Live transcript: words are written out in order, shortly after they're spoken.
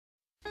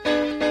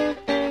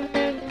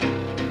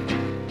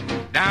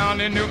Down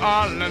in New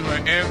Orleans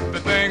where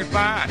everything's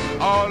fine,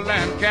 all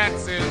them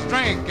cats is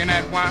drinking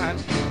that wine,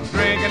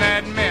 drinking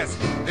that mess,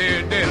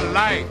 their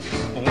delight.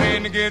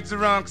 When they get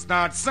drunk,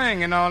 start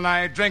singing all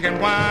night,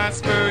 drinking wine,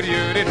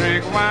 Spo-Dee-O-Dee,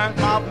 drink wine,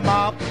 mop,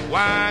 mop.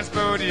 Wine,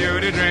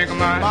 Spo-Dee-O-Dee, drink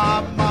wine,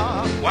 mop,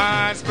 mop.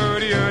 Wine,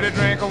 Spo-Dee-O-Dee,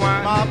 drink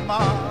wine, mop,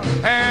 mop.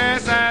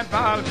 Pass that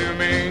bottle to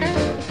me.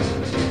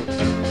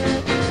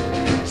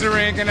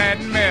 Drinking that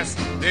mess,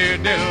 their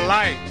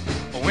delight.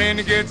 When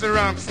they get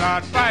drunk,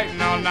 start fighting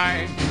all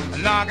night,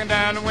 knocking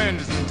down the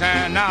windows and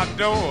tearing out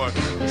doors,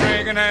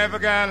 drinking half a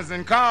gallon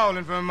and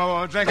calling for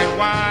more, drinking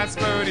wine,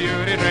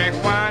 Spo-Dee-O-Dee,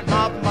 drink wine,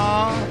 mop,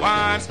 mop.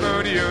 Wine,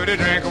 Spo-Dee-O-Dee,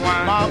 drink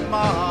wine, mop,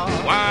 mop.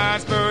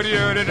 Wine,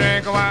 Spo-Dee-O-Dee,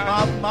 drink wine,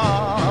 mop,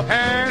 mop.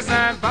 Pass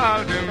that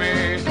bottle to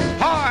me.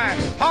 Hoy,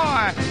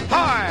 hoy,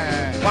 hoy.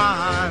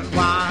 Wine,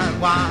 wine,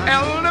 wine.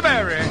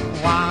 Elderberry.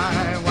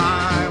 Wine,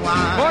 wine,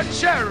 wine. Or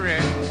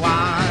cherry.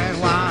 Wine,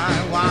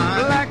 wine,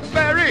 wine.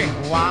 Blackberry.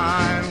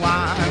 Wine,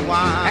 wine,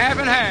 wine. Half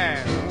and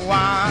half.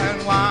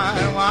 Wine,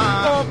 wine,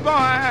 wine. Oh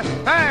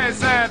boy, pass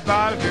that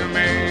bottle to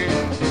me.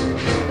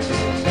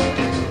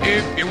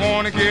 If you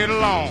want to get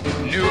along,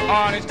 New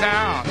Orleans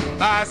town,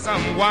 buy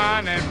some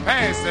wine and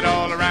pass it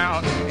all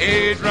around.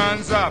 Age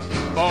runs up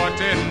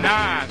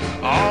 49.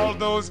 All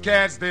those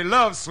cats, they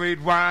love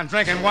sweet wine,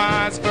 drinking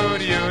wine,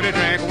 Spo-Dee-O-Dee,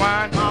 drink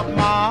wine, mop,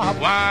 mop.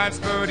 Wine,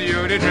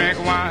 Spo-Dee-O-Dee, drink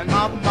wine,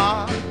 mop,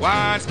 mop.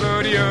 Wine,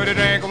 Spo-Dee-O-Dee,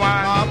 drink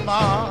wine, mop,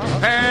 mop.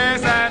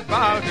 Pass that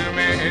bottle to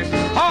me.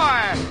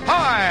 Hoy,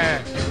 hoy.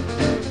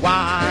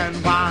 Wine,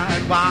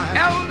 wine, wine.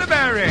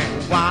 Elderberry.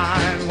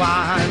 Wine,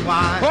 wine,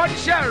 wine. Port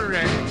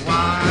cherry.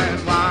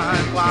 Wine,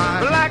 wine,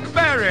 wine.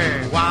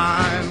 Blackberry.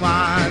 Wine,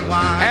 wine,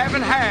 wine. Half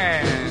and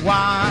half.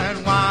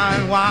 Wine,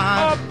 wine, wine.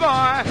 Oh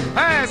boy,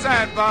 pass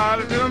that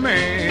bottle to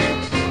me.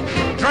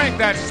 Drink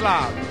that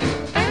slop.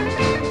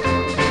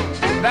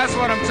 That's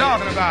what I'm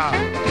talking about.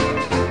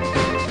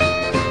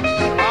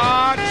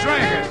 Ah,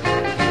 drink it.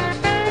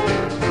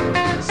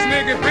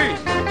 Sneaky Pete.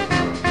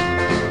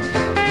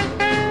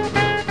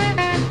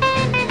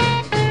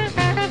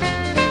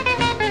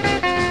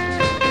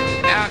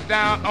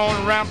 Down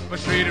on Rampart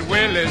Street at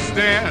Willie's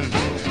Den,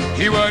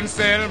 he wasn't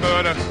selling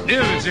but a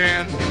little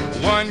gin.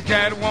 One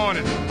cat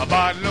wanted a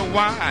bottle of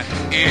wine.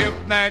 If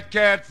that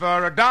cat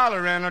for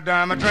 $1 and a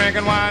dime,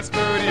 drinking wine,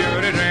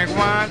 Spo-Dee-O-Dee, drink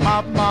wine,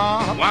 mop,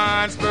 mop.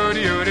 Wine,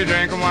 Spo-Dee-O-Dee,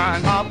 drink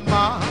wine, mop,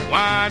 mop.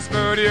 Wine,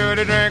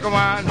 Spo-Dee-O-Dee, drink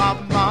wine, mop,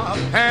 mop.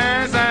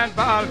 Pass that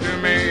bottle to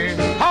me.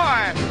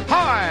 Hoy,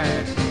 hoy.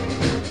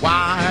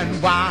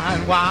 Wine,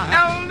 wine, wine.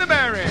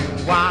 Elderberry.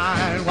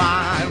 Wine,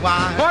 wine,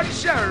 wine. Port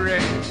cherry.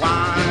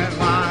 Wine,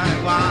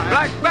 wine, wine.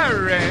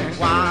 Blackberry.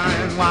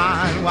 Wine,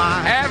 wine,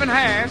 wine. Half and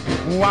half.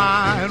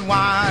 Wine,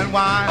 wine,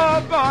 wine.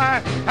 Oh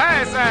boy,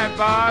 pass that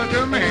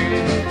bottle to me.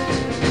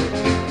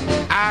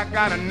 I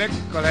got a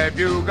nickel, have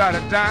you got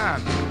a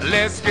dime?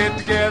 Let's get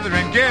together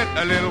and get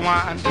a little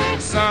wine.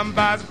 Some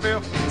buys a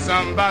fifth,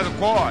 some buys a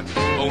quart.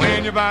 But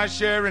when you buy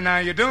sherry, now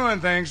you're doing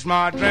things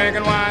smart.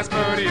 Drinking wine,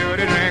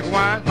 Spo-Dee-O-Dee, drink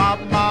wine, pop,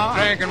 pop.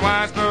 Drinking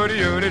wine,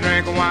 Spo-Dee-O-Dee,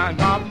 drink wine,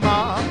 pop,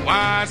 pop.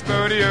 Wine,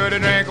 Spo-Dee-O-Dee,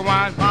 drink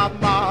wine, pop,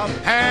 pop.